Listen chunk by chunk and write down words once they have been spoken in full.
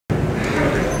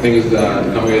think it's to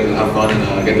come here to have fun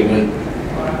and get the win.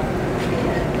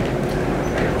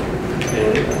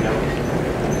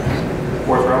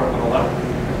 Fourth row on the left.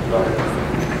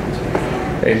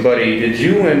 Hey buddy, did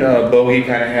you and Bogey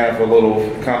kind of have a little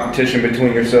competition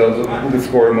between yourselves? Who could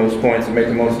score the most points and make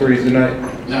the most threes tonight?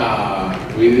 Nah,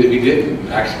 we didn't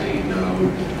actually. You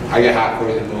know, I get hot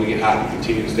first and Bogey get hot and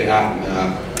continue to stay hot. And,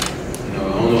 you know,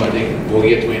 I don't know. I think Bogey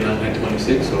get 29 and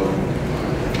 26. So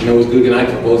you know, it was a good night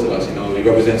for both of us. You know, we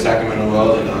represent Sacramento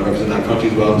well and represent our country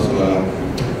as well. So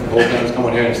both times come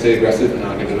on here and stay aggressive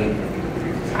and get the win.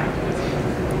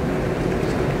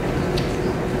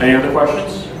 Any other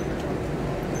questions?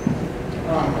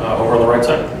 Over on the right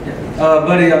side.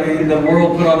 Buddy, I mean, the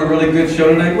world put on a really good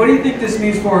show tonight. What do you think this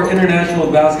means for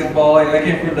international basketball? I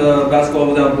came from the Basketball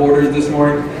Without Borders this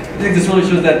morning. I think this really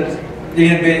shows that the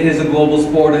NBA is a global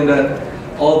sport and that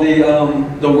all the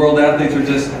world athletes are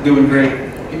just doing great.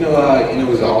 You know, it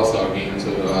was an all-star game, so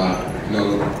it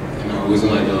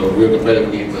wasn't like a real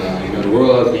competitive game. But you know, the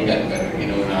world has been getting better. You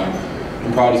know, and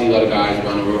I'm proud to see a lot of guys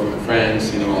around the world, from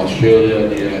France, you know, Australia,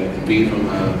 the beat from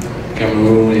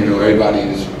Cameroon. You know, everybody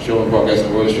is showing progress. The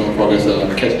world is showing progress,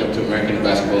 catching up to American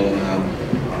basketball.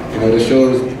 And you know, this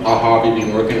shows how hard we've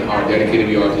been working, how dedicated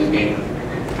we are to this game.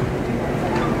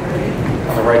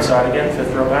 On the right side again,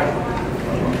 fifth row back.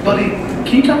 Buddy,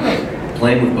 can you talk about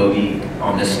playing with Bogey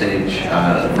on this stage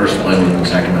versus playing with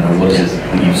Sacramento? What is it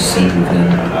that you've seen with him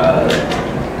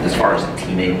as far as a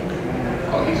teammate?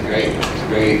 Oh, he's great. He's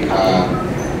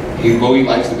great. Bogey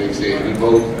likes the big stage. We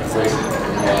both embrace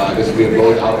it. We're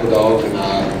both alpha dogs and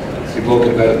we're both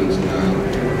competitors. And,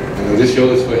 you know, this show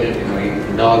is for him. You know, he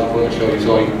knows it's for the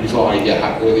show. You saw how he got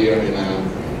hot earlier, and you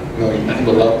know, nothing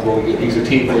but love for Bogey. He's a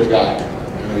team first guy.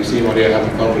 You know, you see him out there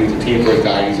having fun, but he's a team first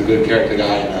guy. He's a good character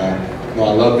guy. And, you know,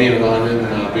 I love being around him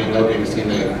and love being his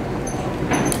teammate.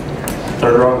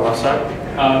 Third row on the left side.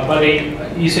 Buddy,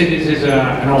 you said this is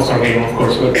an all-star game, of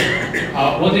course, but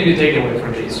what did you take away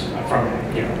from this, from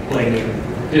playing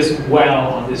this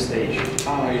well on this stage?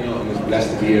 You know, I'm just blessed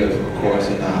to be here, of course,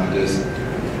 and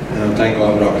thank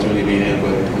God for the opportunity being here.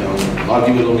 But you know, a lot of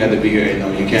people don't get to be here. You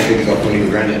know, you can't take this opportunity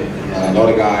for granted. And, a lot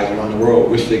of guys around the world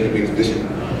wish they could be in this position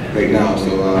right now.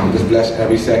 So I'm just blessed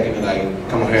every second that I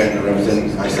come here and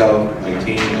represent myself, my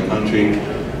team, my country,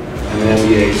 and the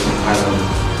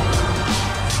NBA.